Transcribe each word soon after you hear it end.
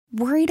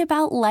Worried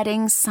about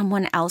letting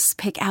someone else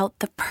pick out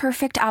the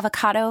perfect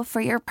avocado for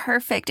your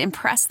perfect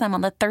impress them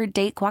on the third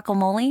date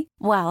guacamole?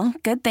 Well,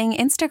 good thing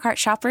Instacart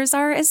shoppers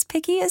are as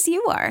picky as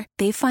you are.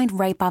 They find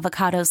ripe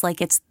avocados like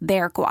it's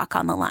their guac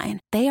on the line.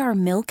 They are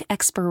milk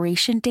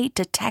expiration date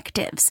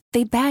detectives.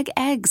 They bag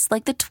eggs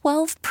like the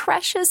 12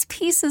 precious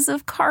pieces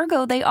of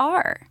cargo they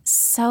are.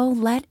 So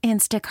let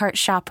Instacart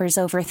shoppers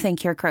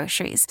overthink your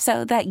groceries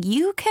so that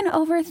you can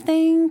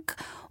overthink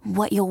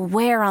what you'll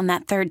wear on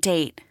that third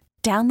date.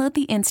 Download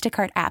the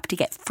Instacart app to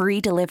get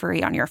free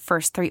delivery on your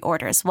first 3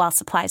 orders while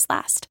supplies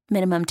last.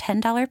 Minimum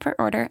 $10 per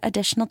order.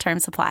 Additional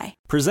terms apply.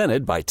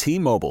 Presented by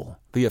T-Mobile,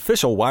 the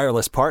official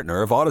wireless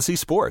partner of Odyssey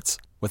Sports.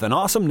 With an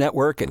awesome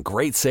network and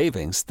great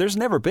savings, there's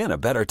never been a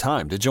better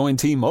time to join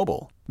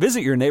T-Mobile. Visit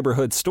your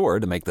neighborhood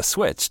store to make the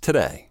switch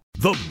today.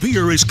 The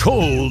beer is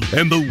cold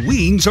and the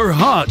wings are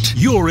hot.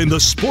 You're in the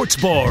sports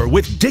bar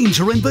with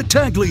Danger and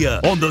Battaglia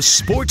on the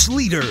Sports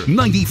Leader,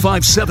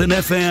 95.7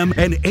 FM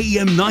and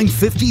AM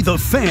 950 The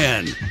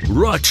Fan,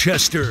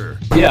 Rochester.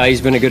 Yeah,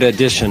 he's been a good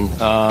addition.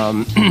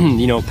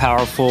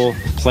 Powerful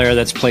player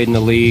that's played in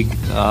the league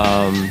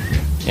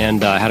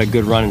and had a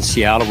good run in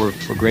Seattle.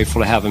 We're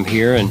grateful to have him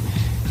here, and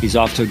he's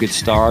off to a good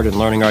start and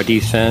learning our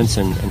defense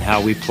and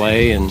how we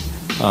play, and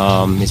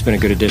he's been a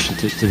good addition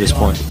to this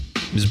point.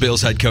 This is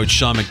Bills head coach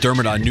Sean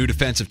McDermott on new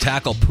defensive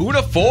tackle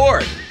Poona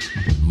Ford,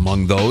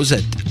 among those at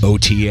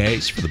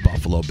OTAs for the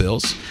Buffalo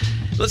Bills.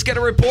 Let's get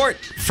a report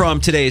from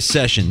today's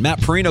session.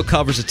 Matt Perino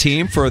covers a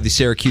team for the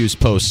Syracuse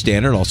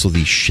Post-Standard, also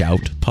the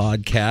Shout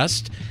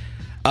podcast.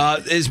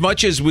 As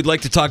much as we'd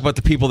like to talk about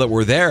the people that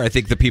were there, I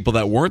think the people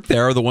that weren't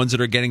there are the ones that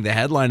are getting the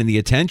headline and the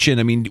attention.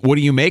 I mean, what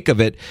do you make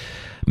of it,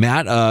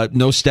 Matt?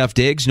 No Steph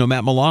Diggs, no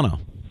Matt Milano.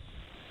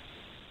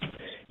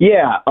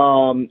 Yeah,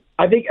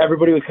 I think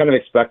everybody was kind of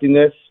expecting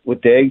this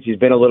with Diggs. He's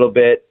been a little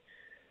bit,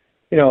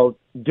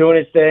 doing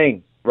his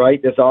thing,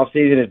 right? This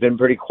offseason has been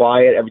pretty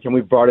quiet. Every time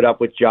we brought it up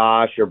with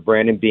Josh or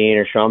Brandon Beane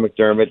or Sean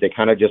McDermott, they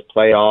kind of just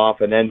play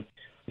off. And then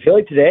I feel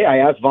like today I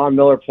asked Von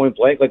Miller point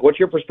blank, what's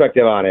your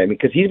perspective on it? I mean,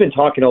 because he's been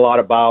talking a lot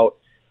about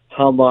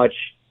how much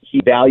he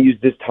values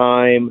this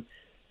time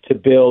to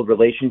build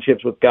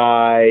relationships with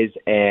guys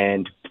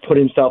and put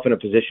himself in a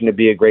position to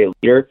be a great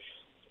leader.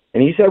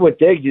 And he said with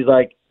Diggs, he's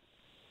like,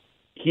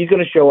 he's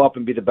going to show up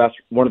and be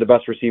one of the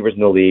best receivers in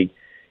the league.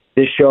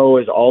 This show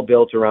is all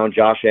built around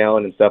Josh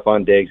Allen and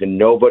Stephon Diggs, and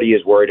nobody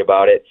is worried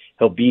about it.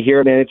 He'll be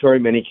here at mandatory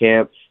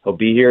minicamp. He'll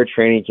be here at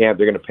training camp.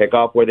 They're going to pick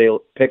up where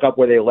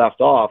they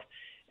left off.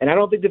 And I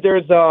don't think that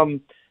there's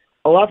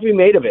a lot to be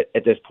made of it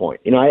at this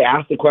point. I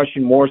asked the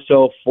question more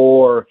so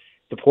for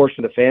the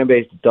portion of the fan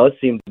base that does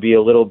seem to be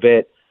a little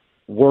bit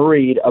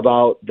worried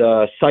about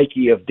the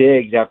psyche of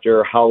Diggs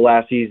after how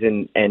last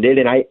season ended,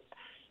 and I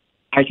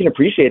can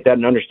appreciate that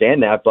and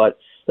understand that, but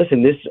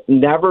listen, this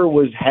never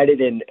was headed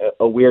in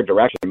a weird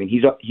direction. I mean,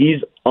 he's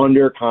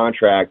under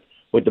contract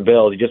with the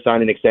Bills. He just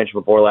signed an extension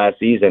before last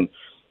season.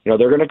 They're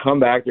going to come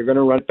back. They're going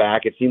to run it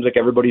back. It seems like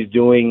everybody's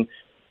doing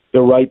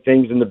the right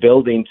things in the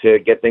building to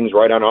get things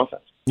right on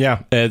offense.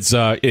 Yeah, it's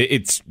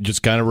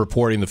just kind of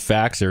reporting the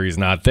facts there. He's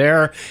not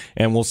there,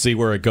 and we'll see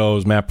where it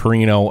goes. Matt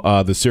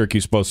Perino, the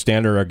Syracuse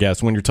Post-Standard, our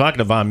guest. When you're talking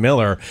to Von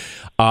Miller,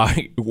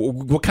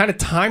 what kind of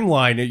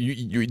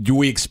timeline do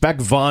we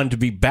expect Von to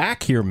be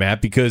back here,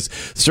 Matt? Because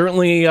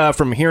certainly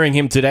from hearing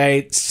him today,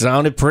 it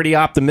sounded pretty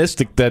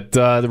optimistic that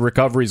the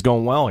recovery is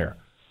going well here.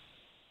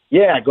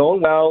 Yeah,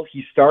 going well.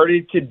 He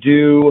started to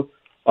do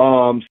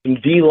some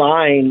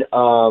D-line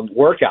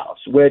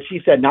workouts, which he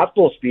said not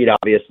full speed,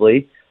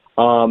 obviously,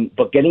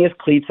 but getting his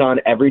cleats on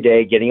every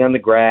day, getting on the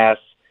grass,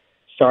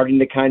 starting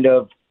to kind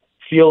of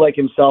feel like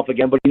himself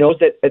again. But he knows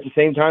that at the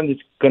same time,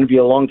 it's going to be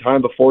a long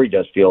time before he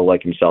does feel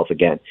like himself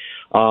again.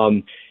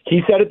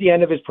 He said at the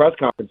end of his press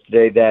conference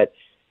today that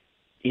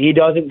he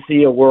doesn't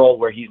see a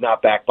world where he's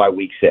not back by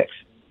week 6.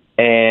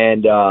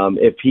 And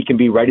if he can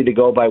be ready to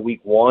go by week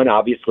 1,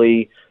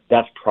 obviously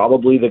that's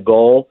probably the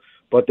goal.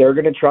 But they're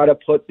going to try to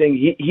put things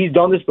 – he's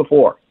done this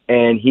before.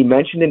 And he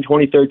mentioned in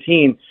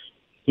 2013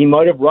 he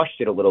might have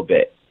rushed it a little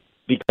bit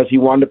because he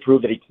wanted to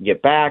prove that he can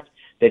get back,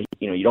 that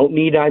you don't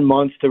need 9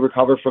 months to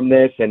recover from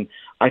this. And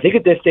I think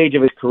at this stage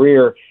of his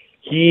career,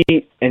 he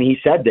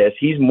said this,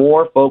 he's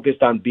more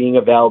focused on being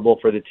available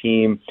for the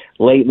team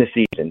late in the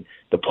season,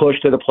 the push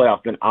to the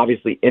playoffs, and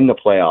obviously in the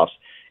playoffs.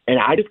 And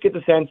I just get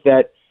the sense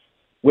that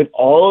with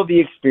all of the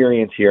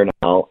experience here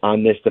now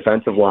on this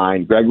defensive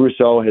line, Greg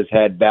Rousseau has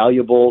had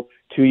valuable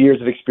 2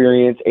 years of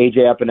experience,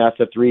 A.J.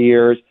 Epinesa 3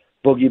 years,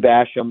 Boogie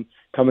Basham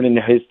coming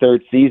into his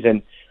 3rd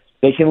season.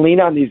 They can lean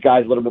on these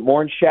guys a little bit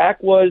more. And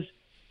Shaq was,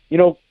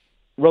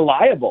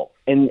 reliable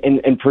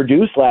and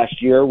produced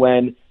last year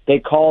when they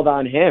called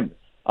on him.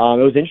 It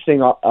was interesting.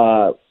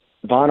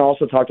 Vaughn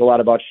also talked a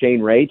lot about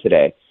Shane Ray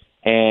today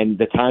and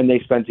the time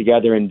they spent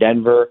together in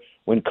Denver.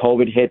 When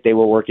COVID hit, they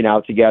were working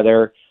out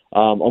together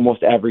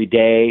almost every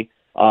day.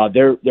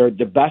 They're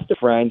the best of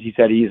friends. He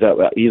said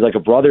he's like a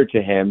brother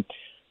to him,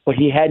 but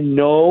he's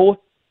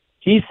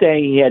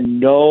saying he had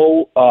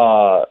no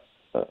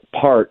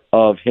part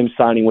of him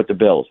signing with the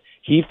Bills.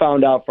 He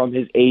found out from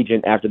his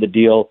agent after the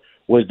deal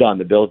was done.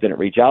 The Bills didn't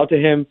reach out to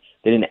him.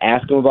 They didn't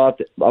ask him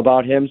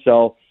about him.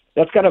 So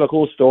that's kind of a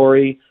cool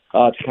story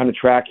to kind of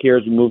track here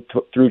as we move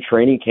through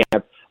training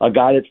camp. A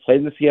guy that's played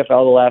in the CFL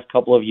the last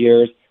couple of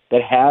years,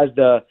 that has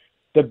the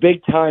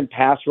big-time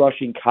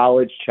pass-rushing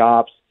college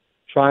chops,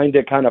 trying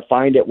to kind of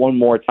find it one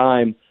more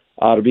time.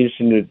 It'll be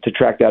interesting to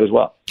track that as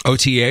well.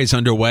 OTA is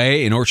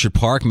underway in Orchard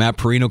Park. Matt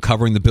Perino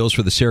covering the Bills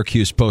for the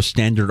Syracuse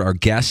Post-Standard, our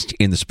guest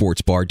in the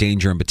sports bar.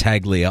 Danger and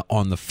Battaglia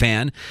on the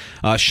Fan.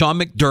 Sean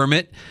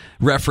McDermott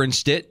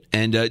referenced it,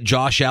 and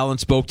Josh Allen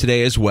spoke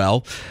today as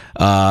well.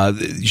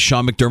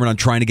 Sean McDermott on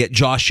trying to get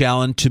Josh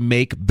Allen to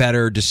make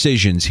better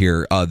decisions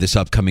here this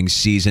upcoming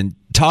season.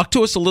 Talk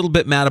to us a little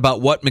bit, Matt,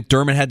 about what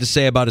McDermott had to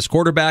say about his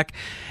quarterback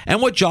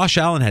and what Josh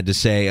Allen had to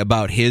say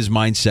about his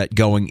mindset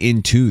going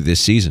into this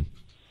season.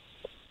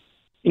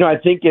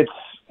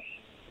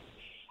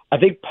 I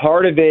think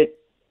part of it,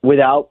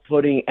 without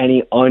putting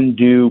any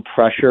undue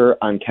pressure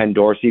on Ken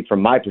Dorsey,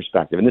 from my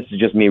perspective, and this is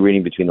just me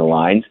reading between the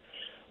lines,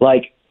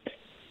 like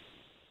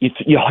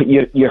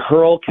you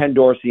hurl Ken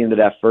Dorsey into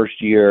that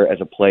first year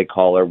as a play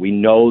caller. We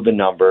know the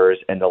numbers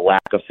and the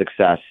lack of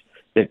success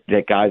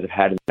that guys have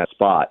had in that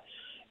spot.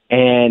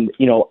 And,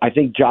 I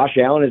think Josh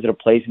Allen is at a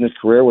place in his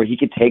career where he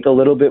could take a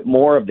little bit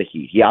more of the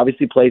heat. He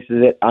obviously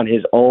places it on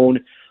his own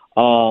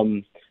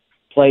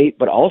plate,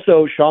 but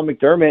also Sean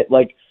McDermott,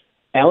 like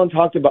Allen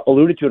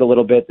alluded to it a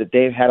little bit, that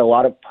they've had a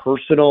lot of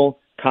personal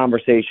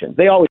conversations.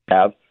 They always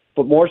have,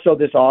 but more so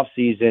this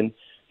offseason,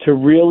 to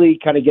really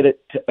kind of get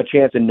a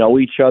chance to know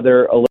each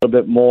other a little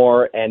bit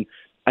more. And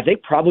I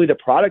think probably the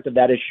product of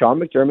that is Sean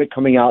McDermott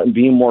coming out and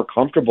being more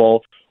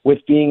comfortable with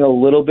being a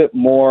little bit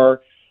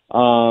more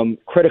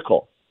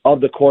critical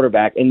of the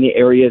quarterback in the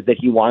areas that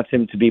he wants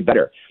him to be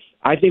better.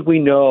 I think we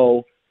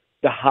know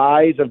the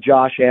highs of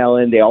Josh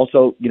Allen. They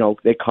also,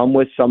 they come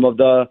with some of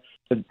the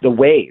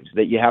waves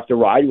that you have to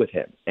ride with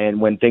him.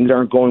 And when things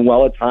aren't going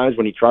well at times,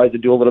 when he tries to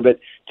do a little bit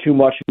too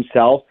much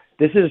himself,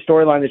 this is a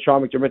storyline that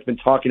Sean McDermott's been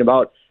talking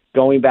about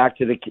going back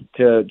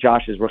to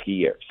Josh's rookie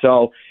year.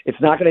 So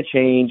it's not going to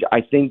change. I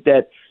think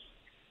that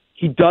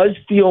he does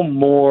feel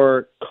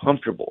more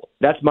comfortable.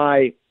 That's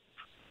my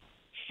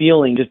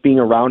feeling, just being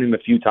around him a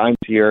few times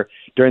here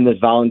during this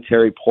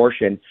voluntary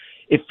portion.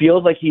 It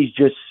feels like he's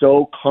just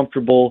so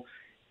comfortable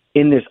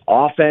in this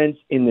offense,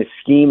 in this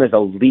scheme as a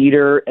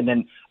leader, and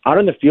then out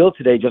on the field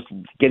today, just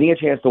getting a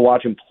chance to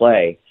watch him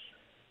play,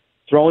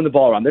 throwing the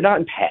ball around. They're not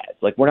in pads.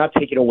 Like, we're not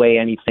taking away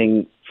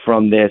anything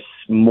from this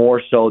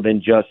more so than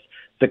just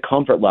the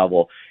comfort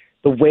level.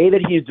 The way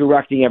that he's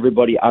directing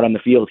everybody out on the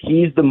field,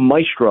 he's the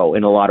maestro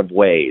in a lot of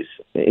ways,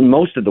 in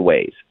most of the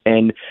ways.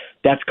 And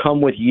that's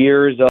come with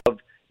years of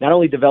not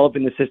only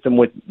developing the system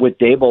with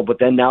Dable, but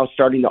then now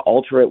starting to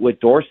alter it with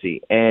Dorsey.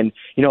 And,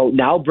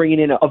 now bringing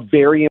in a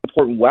very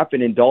important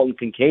weapon in Dalton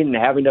Kincaid and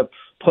having to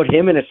put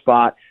him in a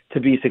spot to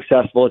be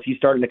successful as he's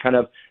starting to kind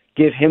of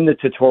give him the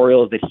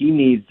tutorials that he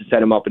needs to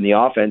set him up in the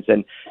offense.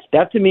 And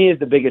that, to me, is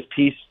the biggest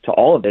piece to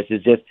all of this,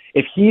 is just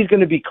if he's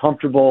going to be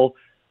comfortable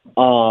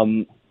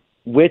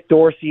with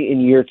Dorsey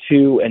in year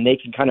two and they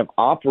can kind of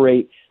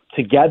operate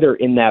together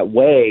in that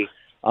way,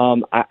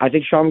 I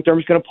think Sean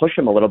McDermott's going to push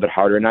him a little bit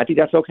harder, and I think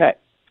that's okay.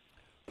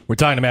 We're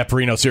talking to Matt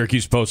Perino,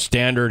 Syracuse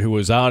Post-Standard, who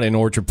was out in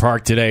Orchard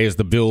Park today as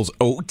the Bills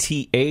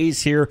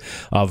OTAs here,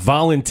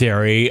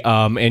 voluntary.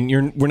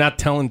 And we're not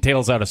telling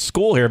tales out of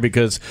school here,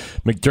 because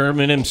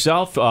McDermott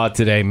himself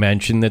today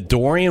mentioned that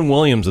Dorian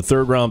Williams, a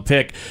third-round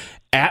pick,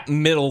 at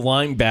middle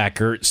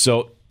linebacker.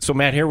 So,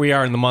 Matt, here we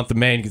are in the month of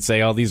May, and you can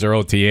say, oh, these are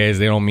OTAs.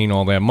 They don't mean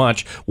all that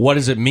much. What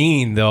does it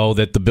mean, though,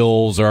 that the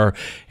Bills are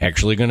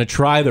actually going to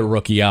try the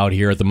rookie out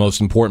here at the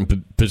most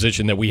important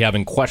position that we have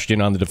in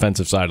question on the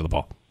defensive side of the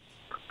ball?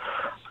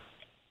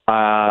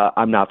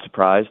 I'm not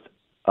surprised.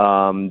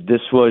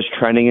 This was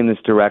trending in this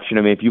direction.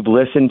 I mean, if you've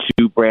listened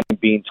to Brandon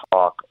Beane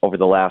talk over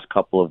the last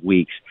couple of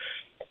weeks,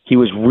 he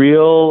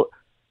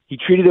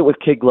treated it with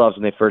kid gloves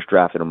when they first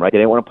drafted him, right? They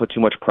didn't want to put too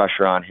much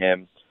pressure on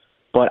him.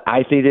 But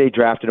I think they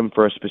drafted him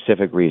for a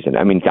specific reason.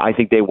 I mean, I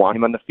think they want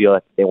him on the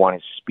field. They want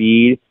his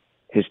speed,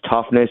 his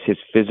toughness, his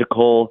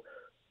physical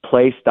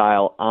play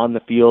style on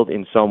the field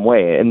in some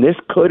way. And this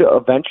could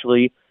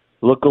eventually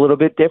look a little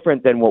bit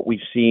different than what we've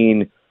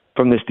seen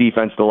from this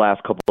defense the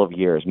last couple of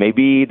years.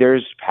 Maybe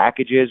there's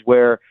packages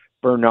where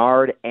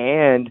Bernard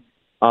and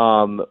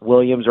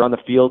Williams are on the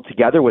field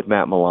together with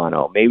Matt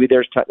Milano. Maybe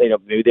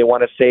maybe they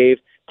want to save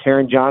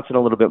Taron Johnson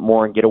a little bit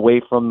more and get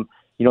away from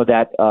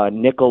that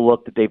nickel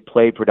look that they've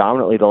played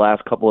predominantly the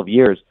last couple of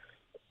years.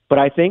 But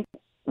I think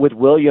with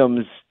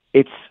Williams,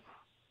 it's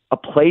a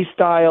play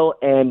style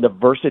and the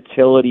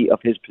versatility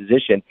of his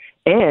position.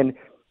 And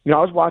I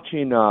was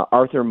watching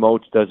Arthur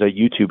Moats does a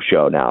YouTube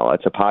show now.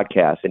 It's a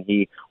podcast, and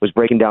he was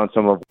breaking down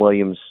some of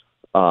Williams'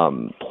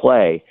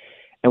 play.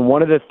 And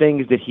one of the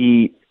things that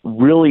he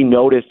really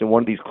noticed in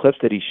one of these clips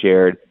that he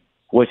shared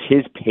was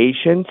his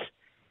patience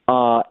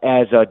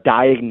as a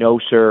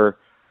diagnoser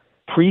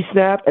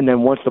pre-snap and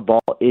then once the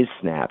ball is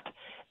snapped.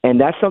 And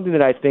that's something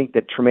that I think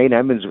that Tremaine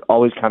Edmonds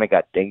always kind of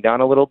got dinged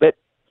on a little bit,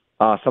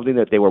 something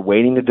that they were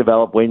waiting to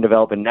develop,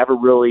 and never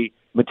really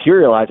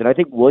materialized. And I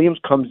think Williams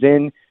comes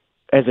in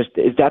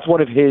that's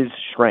one of his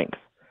strengths.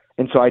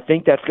 And so I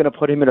think that's going to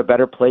put him in a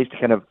better place to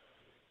kind of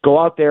go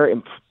out there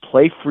and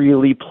play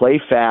freely, play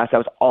fast. That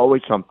was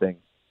always something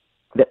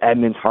that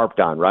Edmonds harped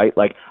on, right?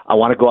 Like, I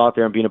want to go out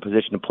there and be in a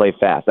position to play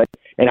fast.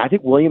 And I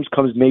think Williams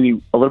comes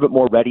maybe a little bit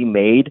more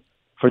ready-made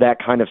for that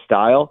kind of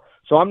style.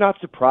 So I'm not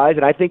surprised,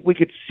 and I think we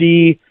could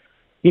see,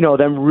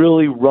 them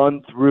really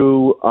run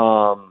through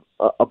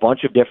a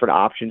bunch of different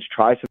options,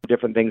 try some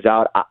different things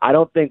out. I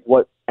don't think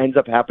what ends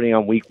up happening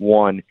on week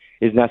 1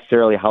 is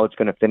necessarily how it's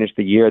going to finish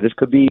the year. This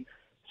could be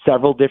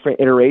several different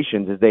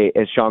iterations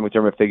as Sean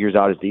McDermott figures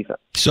out his defense.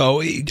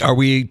 So are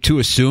we to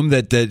assume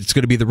that it's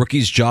going to be the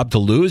rookie's job to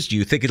lose? Do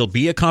you think it'll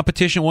be a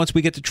competition once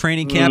we get to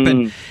training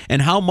camp?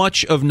 And how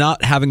much of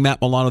not having Matt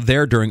Milano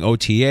there during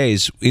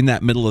OTAs in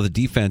that middle of the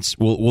defense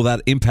will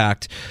that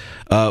impact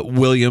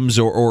Williams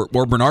or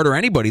Bernard or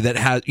anybody that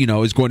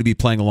is going to be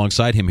playing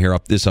alongside him here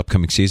this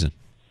upcoming season?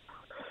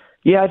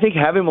 Yeah, I think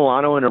having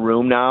Milano in a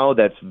room now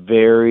that's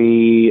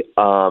very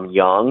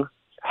young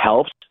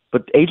helps.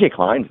 But A.J.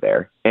 Klein's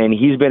there, and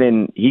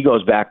he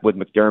goes back with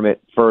McDermott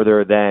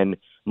further than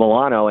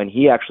Milano, and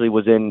he actually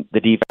was in the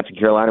defense in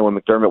Carolina when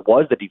McDermott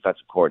was the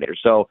defensive coordinator.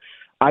 So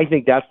I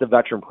think that's the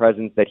veteran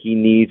presence that he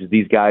needs.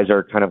 These guys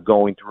are kind of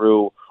going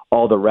through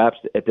all the reps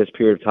at this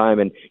period of time,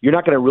 and you're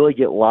not going to really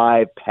get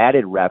live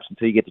padded reps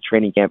until you get to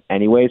training camp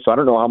anyway. So I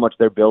don't know how much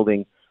they're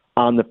building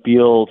on the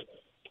field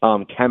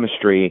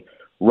chemistry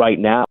right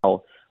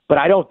now, but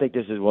I don't think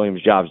this is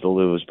Williams' job to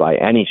lose by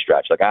any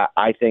stretch. Like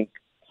I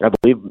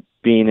believe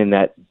being in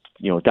that,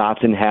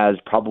 Dotson has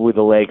probably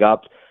the leg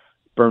up.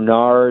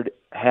 Bernard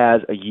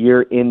has a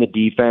year in the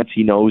defense.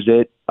 He knows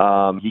it.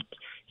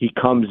 He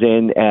comes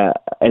in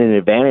at an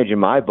advantage in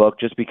my book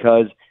just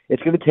because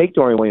it's going to take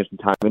Dorian Williams some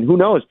time. And who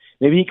knows?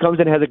 Maybe he comes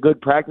in, has a good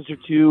practice or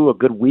two, a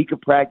good week of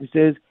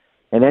practices,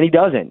 and then he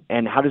doesn't.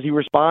 And how does he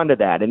respond to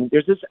that? And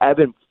there's this ebb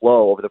and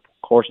flow over the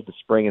course of the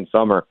spring and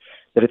summer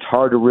that it's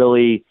hard to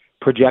really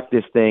project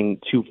this thing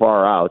too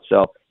far out.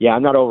 So, yeah,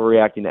 I'm not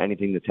overreacting to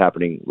anything that's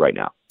happening right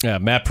now. Yeah,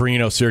 Matt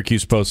Perino,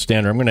 Syracuse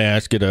Post-Standard. I'm going to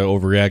ask you to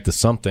overreact to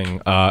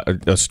something, a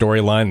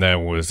storyline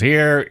that was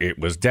here, it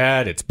was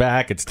dead, it's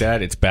back, it's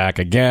dead, it's back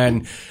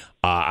again.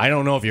 I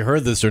don't know if you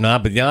heard this or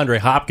not, but DeAndre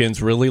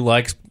Hopkins really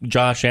likes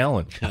Josh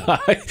Allen.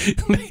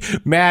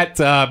 Matt,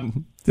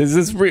 is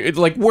this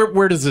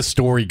where does this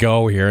story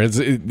go here?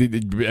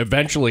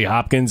 Eventually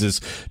Hopkins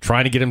is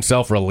trying to get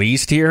himself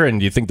released here,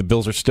 and do you think the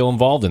Bills are still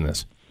involved in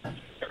this?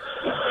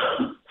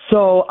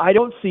 So I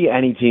don't see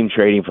any team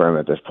trading for him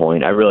at this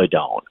point. I really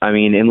don't. I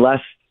mean, unless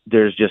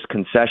there's just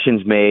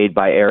concessions made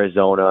by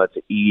Arizona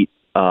to eat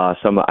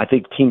some. I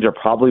think teams are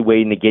probably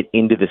waiting to get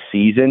into the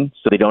season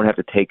so they don't have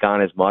to take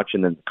on as much,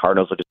 and then the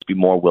Cardinals will just be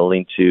more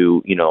willing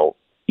to,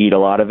 eat a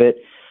lot of it.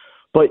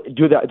 But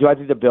do I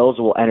think the Bills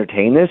will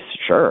entertain this?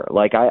 Sure.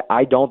 Like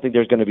I don't think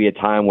there's going to be a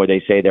time where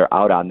they say they're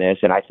out on this,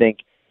 and I think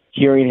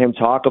hearing him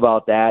talk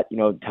about that,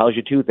 tells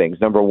you two things.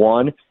 Number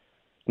one,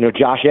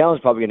 Josh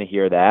Allen's probably going to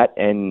hear that,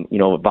 and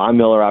Von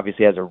Miller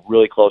obviously has a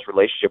really close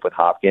relationship with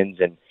Hopkins,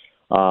 and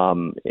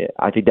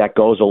I think that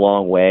goes a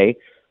long way.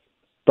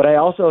 But I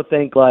also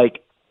think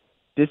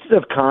this is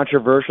a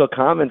controversial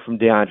comment from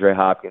DeAndre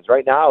Hopkins.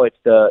 Right now, it's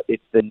the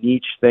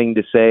niche thing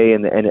to say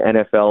in the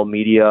NFL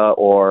media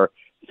or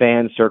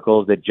fan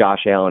circles that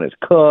Josh Allen is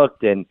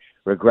cooked and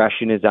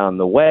regression is on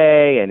the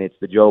way, and it's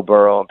the Joe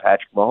Burrow and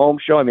Patrick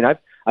Mahomes show. I mean,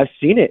 I've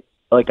seen it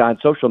on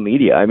social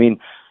media. I mean,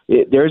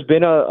 there's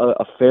been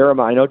a fair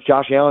amount. I know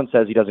Josh Allen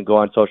says he doesn't go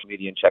on social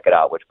media and check it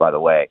out, which, by the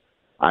way,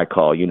 I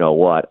call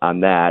on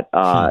that.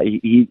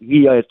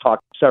 He has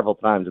talked several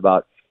times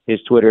about his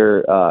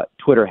Twitter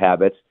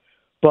habits.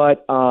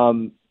 But,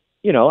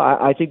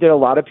 I think that a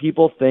lot of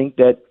people think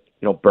that,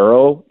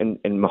 Burrow and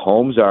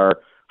Mahomes are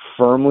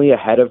firmly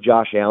ahead of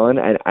Josh Allen,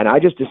 and I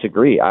just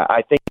disagree.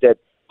 I think that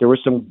there were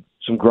some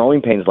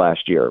growing pains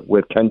last year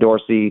with Ken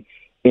Dorsey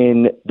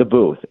in the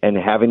booth and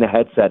having the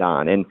headset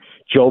on, and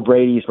Joe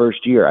Brady's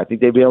first year. I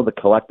think they'd be able to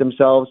collect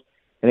themselves,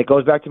 and it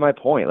goes back to my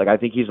point. I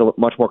think he's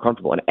much more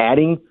comfortable. And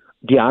adding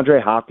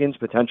DeAndre Hopkins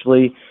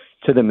potentially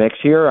to the mix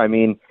here, I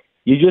mean,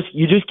 you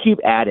just keep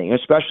adding,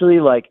 especially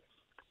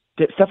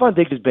Stephon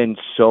Diggs has been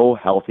so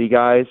healthy,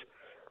 guys,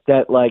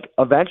 that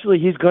eventually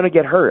he's going to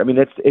get hurt. I mean,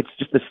 it's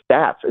just the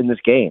stats in this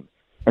game.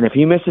 And if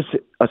he misses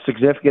a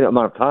significant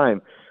amount of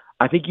time,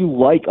 I think you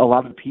like a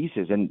lot of the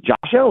pieces. And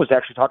Josh Allen was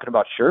actually talking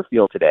about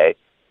Sherfield today,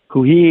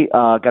 who he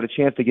got a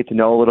chance to get to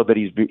know a little bit.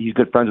 He's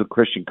good friends with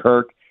Christian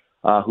Kirk,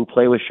 who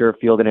played with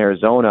Sherfield in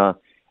Arizona,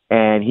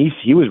 and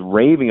he was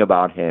raving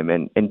about him.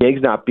 And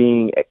Diggs not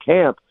being at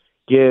camp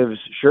gives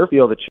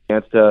Sherfield a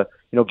chance to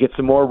get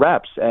some more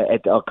reps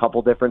at a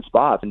couple different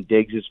spots, and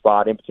Diggs'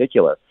 spot in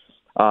particular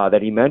that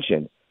he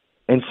mentioned.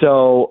 And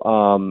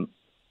so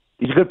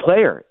he's a good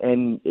player,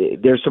 and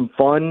there's some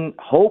fun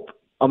hope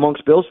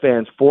amongst Bills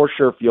fans for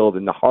Sherfield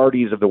and the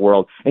Hardys of the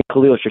world and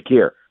Khalil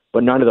Shakir.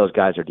 But none of those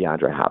guys are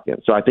DeAndre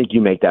Hopkins. So I think you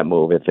make that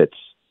move if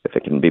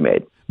it can be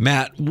made.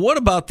 Matt, what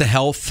about the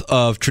health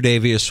of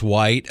Tre'Davious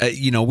White?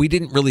 We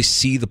didn't really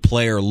see the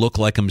player look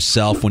like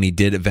himself when he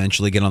did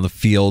eventually get on the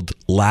field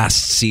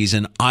last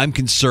season. I'm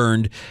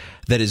concerned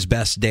that his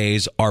best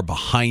days are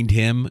behind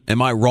him.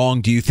 Am I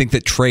wrong? Do you think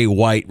that Trey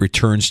White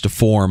returns to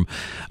form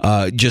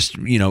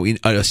in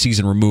a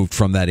season removed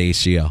from that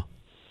ACL?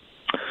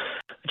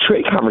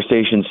 Trade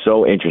conversation is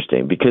so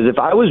interesting because if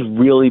I was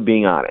really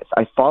being honest,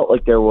 I felt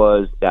like there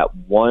was that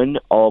one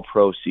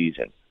All-Pro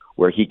season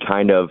where he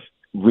kind of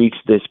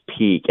reached this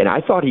peak, and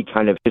I thought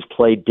his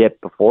play dipped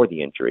before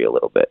the injury a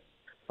little bit.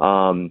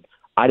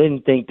 I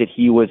didn't think that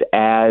he was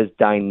as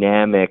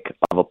dynamic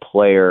of a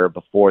player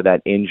before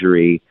that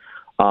injury.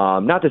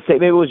 Not to say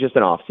maybe it was just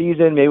an off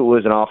season, maybe it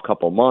was an off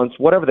couple months,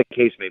 whatever the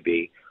case may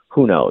be.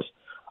 Who knows?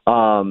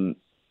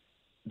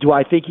 Do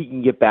I think he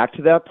can get back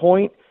to that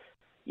point?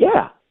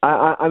 Yeah.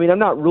 I mean, I'm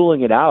not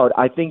ruling it out.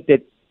 I think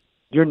that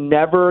you're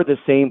never the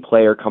same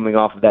player coming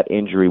off of that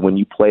injury when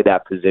you play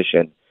that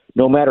position,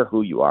 no matter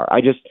who you are.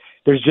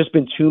 There's just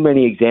been too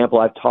many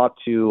examples. I've talked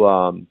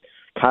to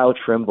Kyle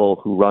Trimble,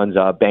 who runs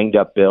Banged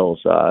Up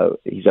Bills.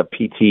 He's a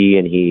PT,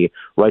 and he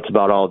writes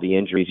about all the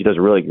injuries. He does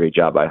a really great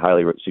job. I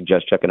highly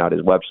suggest checking out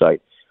his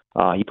website.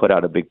 He put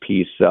out a big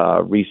piece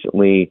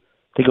recently.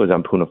 I think it was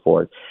on Puna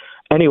Ford.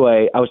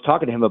 Anyway, I was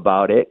talking to him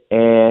about it,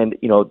 and,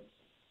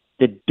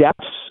 the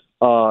depths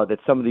that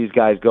some of these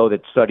guys go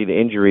that study the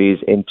injuries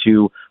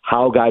into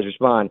how guys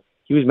respond.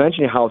 He was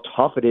mentioning how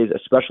tough it is,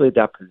 especially at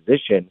that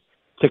position,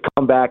 to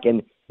come back,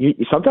 and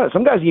sometimes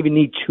some guys even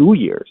need 2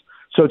 years.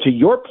 So to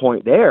your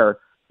point there,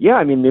 yeah,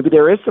 I mean, maybe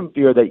there is some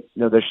fear that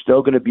there's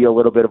still going to be a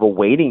little bit of a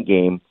waiting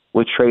game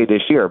with Trey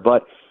this year,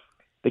 but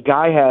the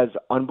guy has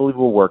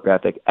unbelievable work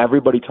ethic.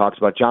 Everybody talks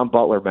about. John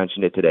Butler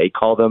mentioned it today. He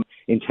called him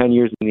in 10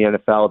 years in the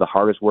NFL the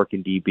hardest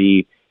working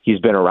DB he's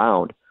been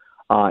around.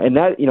 And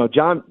that,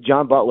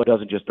 John Butler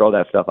doesn't just throw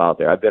that stuff out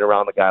there. I've been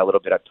around the guy a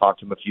little bit. I've talked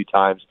to him a few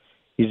times.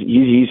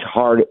 He's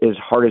hard as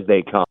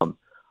they come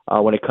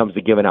when it comes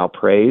to giving out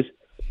praise.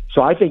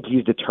 So I think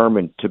he's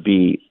determined to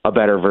be a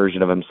better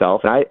version of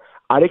himself. And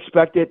I'd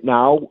expect it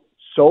now,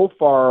 so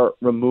far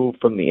removed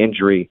from the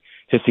injury,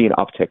 to see an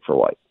uptick for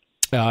White.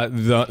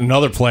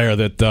 Another player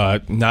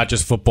that, not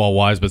just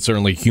football-wise, but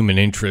certainly human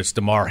interest,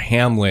 Damar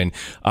Hamlin.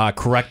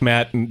 Correct,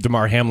 Matt?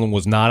 Damar Hamlin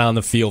was not on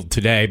the field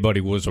today, but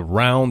he was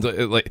around.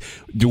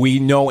 Do we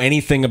know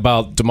anything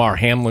about Damar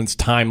Hamlin's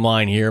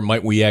timeline here?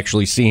 Might we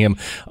actually see him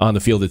on the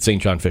field at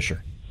St. John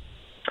Fisher?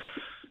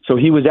 So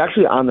he was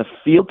actually on the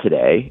field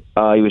today.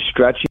 He was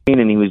stretching,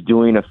 and he was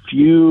doing a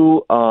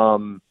few I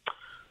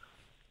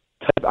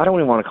don't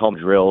even want to call them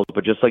drills,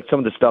 but just like some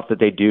of the stuff that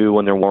they do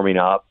when they're warming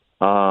up.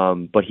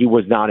 But he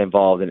was not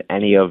involved in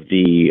any of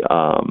the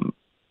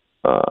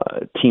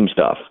team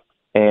stuff.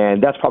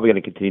 And that's probably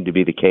going to continue to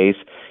be the case.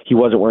 He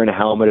wasn't wearing a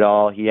helmet at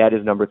all. He had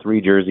his number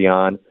 3 jersey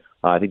on.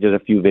 I think there's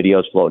a few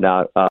videos floating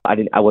out.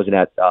 I wasn't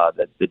at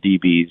the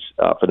DBs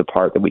for the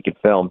part that we could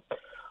film.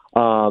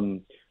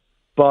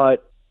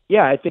 But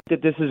yeah, I think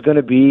that this is going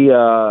to be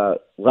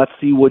let's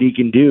see what he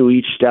can do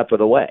each step of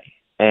the way,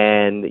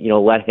 and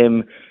let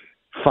him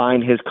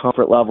find his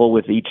comfort level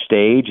with each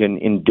stage.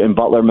 And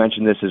Butler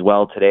mentioned this as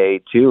well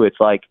today too. It's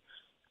like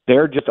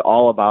they're just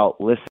all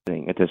about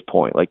listening at this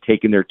point, like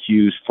taking their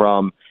cues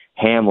from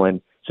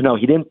Hamlin. So no,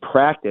 he didn't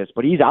practice,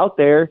 but he's out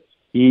there.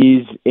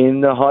 He's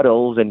in the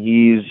huddles, and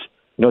he's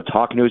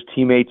talking to his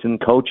teammates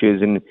and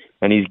coaches, and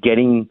he's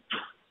getting.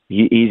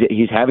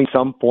 He's having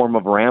some form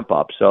of ramp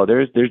up, so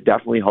there's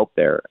definitely hope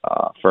there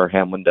for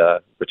Hamlin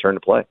to return to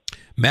play.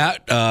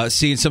 Matt,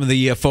 seeing some of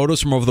the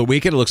photos from over the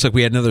weekend, it looks like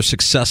we had another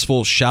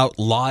successful Shout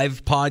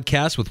Live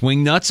podcast with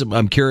Wingnuts.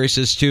 I'm curious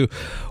as to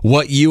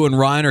what you and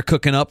Ryan are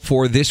cooking up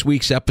for this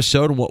week's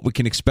episode and what we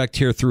can expect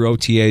here through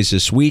OTAs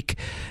this week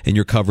and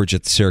your coverage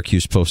at the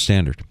Syracuse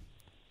Post-Standard.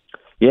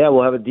 Yeah,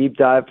 we'll have a deep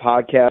dive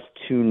podcast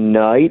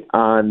tonight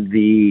on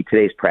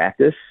today's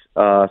practice.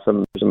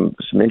 Some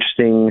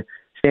interesting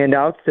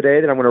standouts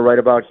today that I'm going to write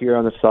about here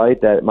on the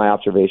site. That my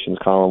observations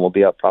column will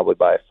be up probably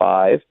by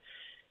 5.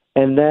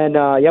 And then,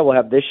 we'll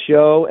have this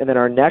show, and then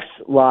our next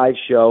live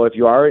show, if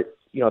you are,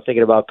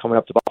 thinking about coming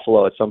up to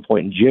Buffalo at some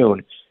point in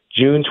June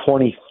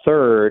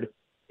 23rd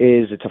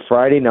it's a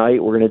Friday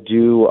night. We're going to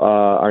do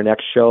our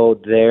next show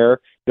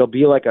there. It'll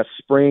be like a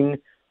spring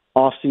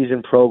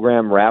off-season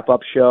program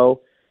wrap-up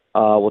show.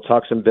 We'll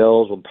talk some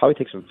Bills. We'll probably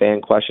take some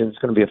fan questions. It's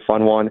going to be a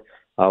fun one.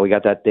 We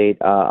got that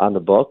date on the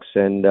books.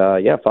 And,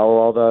 follow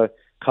all the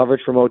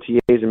coverage from OTAs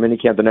and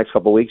minicamp the next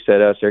couple of weeks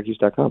at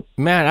Syracuse.com.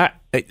 Man,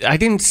 I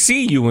didn't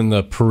see you and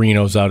the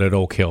Perinos out at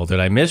Oak Hill. Did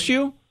I miss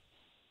you?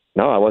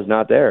 No, I was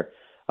not there.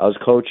 I was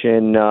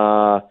coaching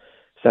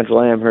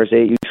Central Amherst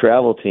 8U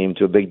travel team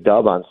to a big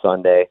dub on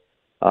Sunday,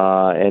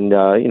 and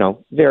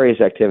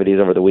various activities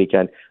over the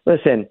weekend.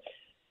 Listen,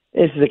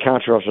 this is a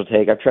controversial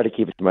take. I've tried to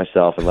keep it to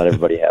myself and let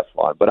everybody have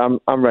fun, but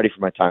I'm ready for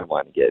my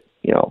timeline to get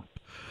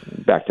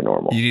back to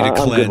normal. You need a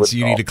cleanse.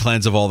 You need a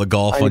cleanse of all the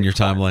golf on your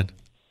timeline.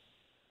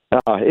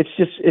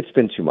 It's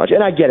been too much,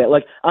 and I get it.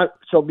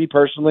 So me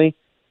personally,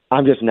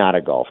 I'm just not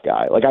a golf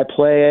guy. Like, I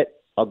play it,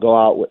 I'll go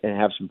out and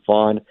have some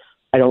fun.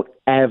 I don't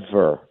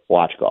ever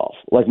watch golf.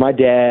 Like, my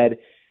dad,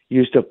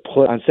 used to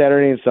put on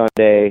Saturday and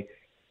Sunday,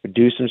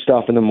 do some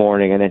stuff in the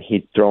morning, and then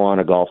he'd throw on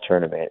a golf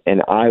tournament.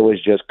 And I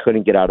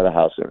couldn't get out of the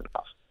house soon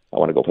enough. I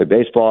want to go play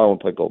baseball. I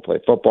want to go play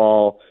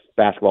football,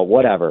 basketball,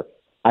 whatever.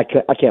 I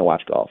can't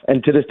watch golf.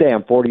 And to this day,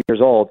 I'm 40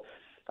 years old.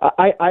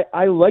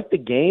 I like the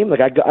game. Like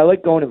I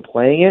like going and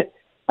playing it.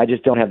 I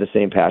just don't have the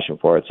same passion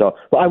for it. So,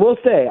 but I will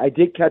say I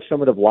did catch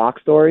some of the Block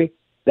story.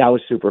 That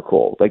was super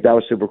cool. Like that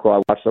was super cool.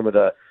 I watched some of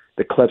the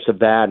clips of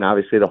that, and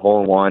obviously the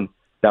hole-in-one.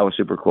 That was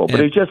super cool. But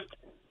it just.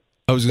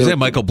 I was going to say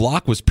Michael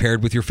Block was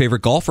paired with your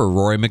favorite golfer,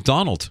 Rory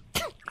McDonald.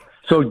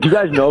 So, do you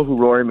guys know who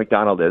Rory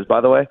McDonald is?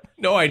 By the way,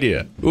 no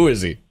idea. Who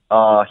is he?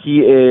 He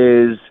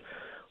is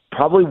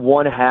probably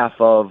one half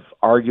of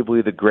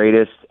arguably the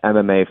greatest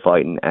MMA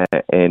fight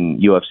in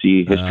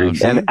UFC history,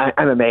 and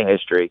MMA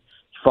history.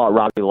 He fought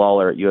Robbie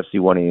Lawler at UFC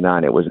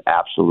 189. It was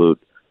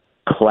absolute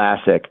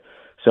classic.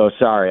 So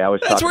sorry, I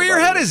was. That's where your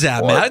head is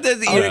at, man.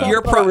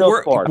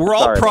 We're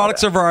all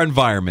products of our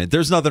environment.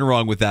 There's nothing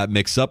wrong with that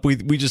mix-up. We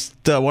just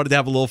wanted to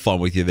have a little fun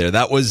with you there.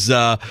 I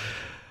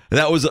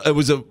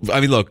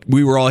mean, look,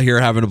 we were all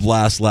here having a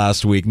blast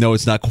last week. No,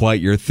 it's not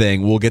quite your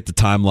thing. We'll get the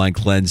timeline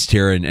cleansed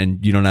here,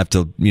 and you don't have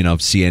to,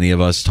 see any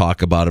of us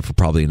talk about it for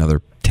probably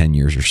another 10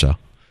 years or so.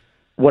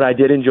 What I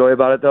did enjoy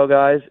about it, though,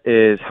 guys,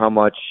 is how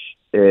much,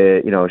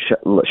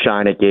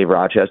 shine it gave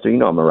Rochester.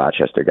 I'm a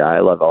Rochester guy.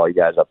 I love all you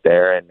guys up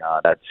there, and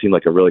that seemed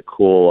like a really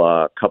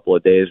cool couple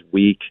of days,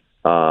 week.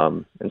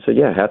 And so,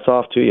 yeah, hats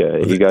off to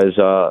you. You guys,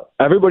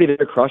 everybody there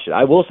crushed it.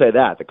 I will say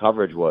that. The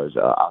coverage was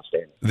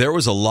outstanding. There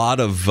was a lot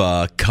of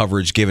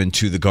coverage given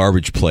to the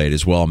garbage plate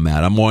as well,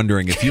 Matt. I'm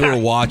wondering, if you were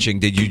watching,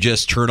 did you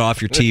just turn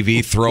off your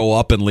TV, throw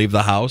up, and leave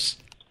the house?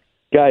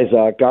 Guys,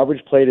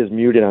 garbage plate is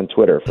muted on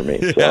Twitter for me,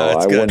 so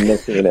I wouldn't have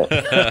seen it.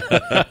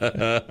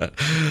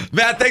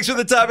 Matt, thanks for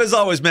the time as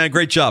always, man.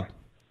 Great job.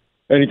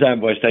 Anytime,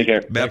 boys. Take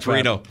care. Matt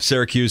Perino,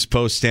 Syracuse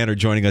Post-Standard,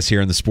 joining us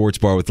here in the Sports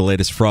Bar with the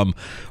latest from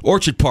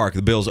Orchard Park.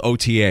 The Bills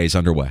OTA is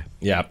underway.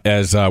 Yeah,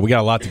 as we got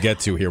a lot to get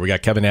to here. We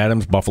got Kevin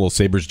Adams, Buffalo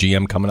Sabres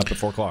GM, coming up at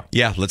 4 o'clock.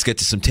 Yeah, let's get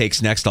to some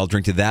takes next. I'll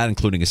drink to that,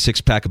 including a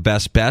six-pack of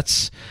best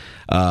bets.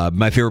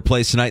 My favorite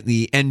plays tonight,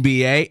 the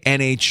NBA,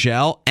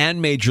 NHL,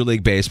 and Major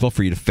League Baseball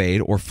for you to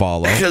fade or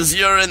follow. Because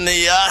you're in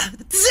the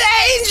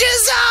danger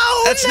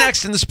zone. That's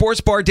next in the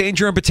Sports Bar.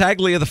 Danger and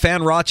Battaglia, the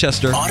Fan,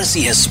 Rochester.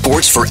 Odyssey has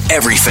sports for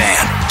every fan.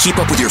 Keep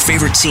up with your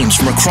favorite teams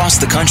from across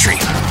the country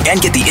and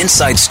get the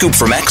inside scoop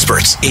from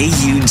experts.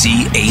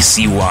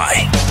 AUDACY.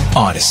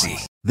 Odyssey.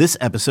 This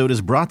episode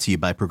is brought to you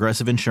by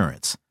Progressive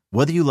Insurance.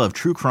 Whether you love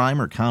true crime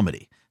or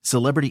comedy,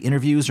 celebrity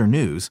interviews or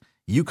news,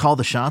 you call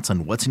the shots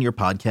on what's in your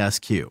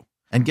podcast queue.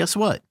 And guess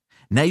what?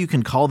 Now you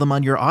can call them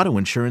on your auto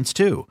insurance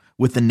too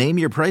with the Name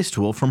Your Price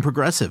tool from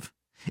Progressive.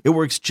 It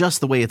works just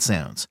the way it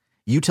sounds.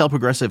 You tell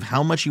Progressive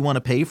how much you want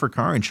to pay for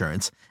car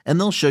insurance, and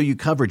they'll show you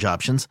coverage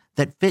options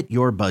that fit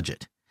your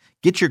budget.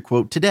 Get your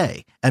quote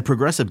today at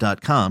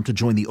Progressive.com to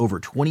join the over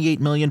 28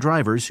 million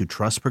drivers who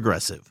trust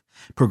Progressive.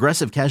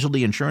 Progressive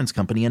Casualty Insurance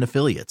Company and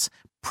Affiliates.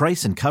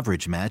 Price and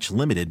coverage match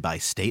limited by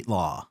state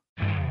law.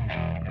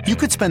 You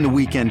could spend the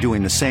weekend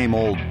doing the same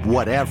old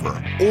whatever,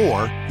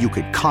 or you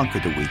could conquer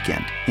the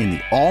weekend in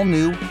the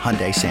all-new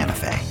Hyundai Santa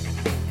Fe.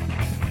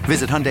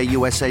 Visit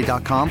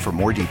HyundaiUSA.com for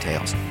more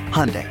details.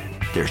 Hyundai,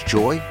 there's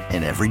joy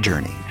in every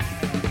journey.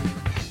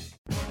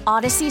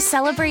 Odyssey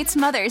celebrates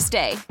Mother's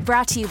Day,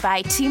 brought to you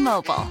by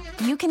T-Mobile.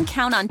 You can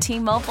count on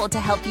T-Mobile to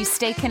help you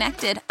stay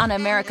connected on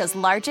America's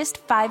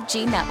largest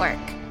 5G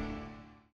network.